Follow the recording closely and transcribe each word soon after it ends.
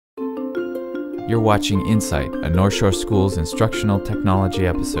You're watching Insight, a North Shore Schools instructional technology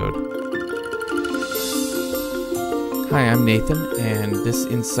episode. Hi, I'm Nathan, and this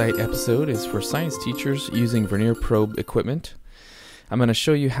Insight episode is for science teachers using Vernier probe equipment. I'm going to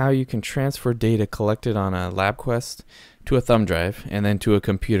show you how you can transfer data collected on a Labquest to a thumb drive and then to a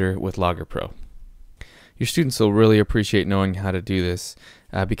computer with Logger Pro. Your students will really appreciate knowing how to do this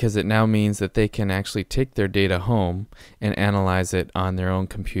because it now means that they can actually take their data home and analyze it on their own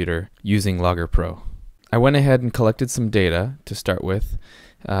computer using Logger Pro. I went ahead and collected some data to start with,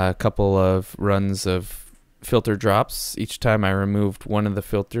 a couple of runs of filter drops. Each time I removed one of the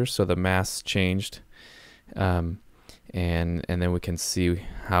filters so the mass changed, and then we can see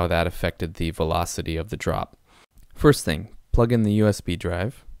how that affected the velocity of the drop. First thing, plug in the USB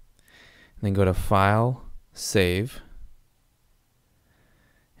drive, and then go to File, Save,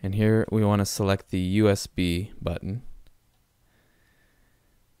 and here we want to select the USB button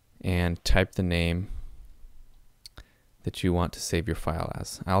and type the name that you want to save your file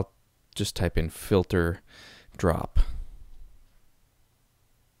as. I'll just type in filter drop.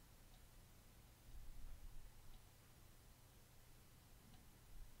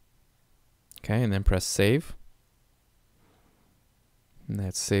 Okay, and then press save. And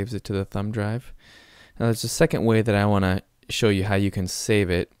that saves it to the thumb drive. Now there's a second way that I want to show you how you can save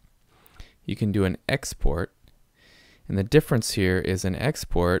it. You can do an export, and the difference here is an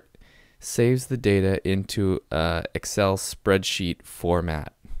export saves the data into Excel spreadsheet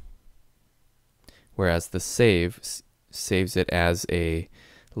format, whereas the save saves it as a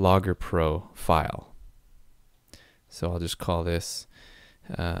Logger Pro file. So I'll just call this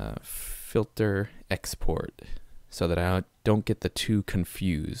filter export so that I don't get the two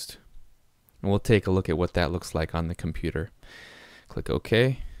confused. And we'll take a look at what that looks like on the computer. Click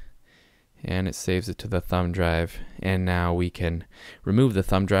OK, and it saves it to the thumb drive. And now we can remove the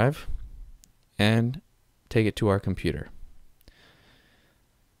thumb drive and take it to our computer.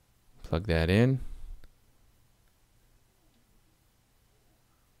 Plug that in.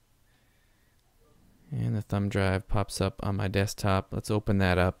 And the thumb drive pops up on my desktop. Let's open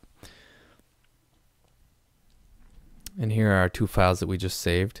that up. And here are our two files that we just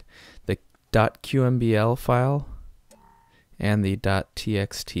saved. The .qmbl file and the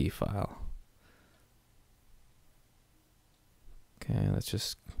 .txt file. Okay, let's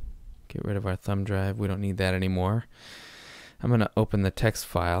just get rid of our thumb drive. We don't need that anymore. I'm going to open the text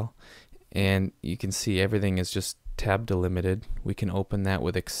file, and you can see everything is just tab delimited. We can open that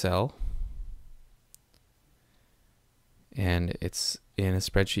with Excel, and it's in a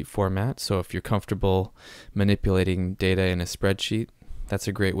spreadsheet format. So if you're comfortable manipulating data in a spreadsheet, that's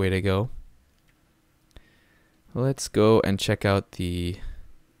a great way to go. Let's go and check out the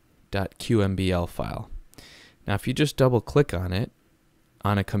 .qmbl file. Now if you just double click on it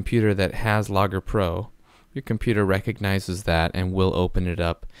on a computer that has Logger Pro, your computer recognizes that and will open it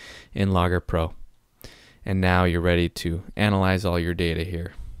up in Logger Pro. And now you're ready to analyze all your data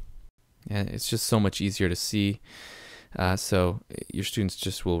here. And it's just so much easier to see. So your students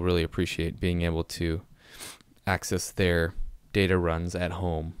just will really appreciate being able to access their data runs at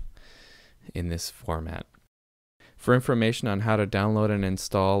home in this format. For information on how to download and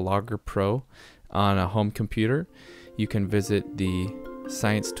install Logger Pro on a home computer, you can visit the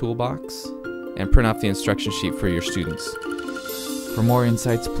Science Toolbox and print off the instruction sheet for your students. For more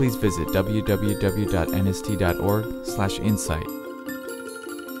insights, please visit www.nst.org/insight.